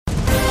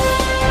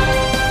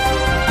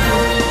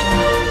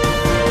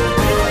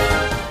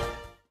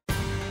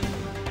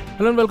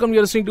Hello and welcome.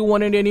 You're listening to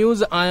One India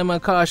News. I am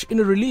Akash. In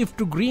a relief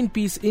to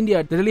Greenpeace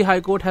India, the Delhi High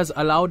Court has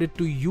allowed it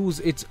to use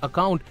its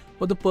account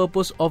for the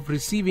purpose of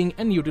receiving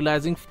and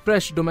utilizing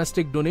fresh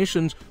domestic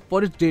donations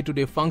for its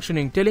day-to-day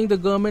functioning, telling the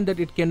government that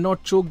it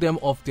cannot choke them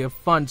of their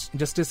funds.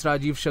 Justice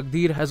Rajiv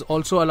Shakdheer has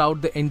also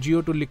allowed the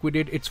NGO to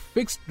liquidate its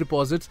fixed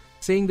deposits,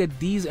 saying that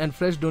these and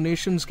fresh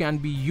donations can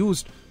be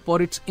used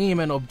for its aim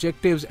and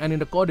objectives and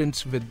in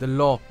accordance with the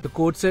law. The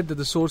court said that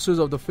the sources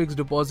of the fixed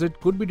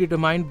deposit could be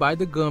determined by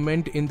the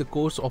government in the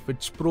course of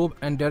its probe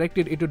and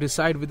directed it to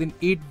decide within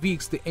 8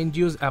 weeks the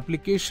NGO's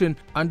application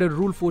under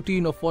Rule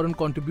 14 of Foreign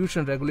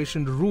Contribution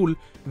Regulation Rule,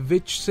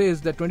 which says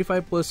that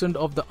 25%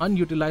 of the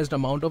unutilized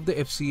amount of the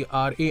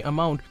FCRA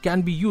amount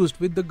can be used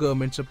with the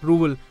government's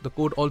approval. The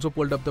court also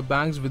pulled up the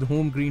banks with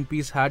whom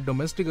Greenpeace had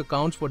domestic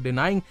accounts for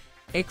denying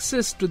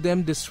access to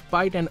them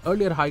despite an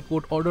earlier High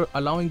Court order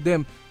allowing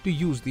them to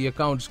use the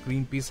accounts.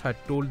 Greenpeace had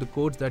told the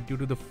courts that due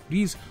to the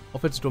freeze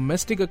of its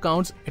domestic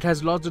accounts, it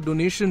has lost the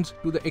donations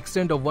to the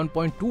extent of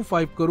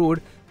 1.25 crore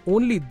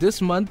only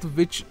this month,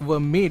 which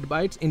were made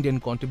by its Indian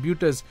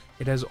contributors.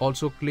 It has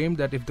also claimed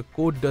that if the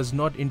court does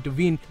not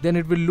intervene, then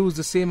it will lose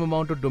the same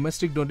amount of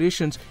domestic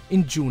donations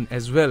in June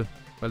as well.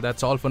 Well,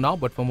 that's all for now,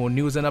 but for more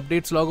news and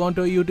updates, log on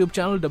to our YouTube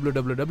channel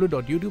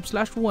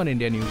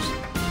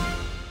www.youtube/OneIndiaNews.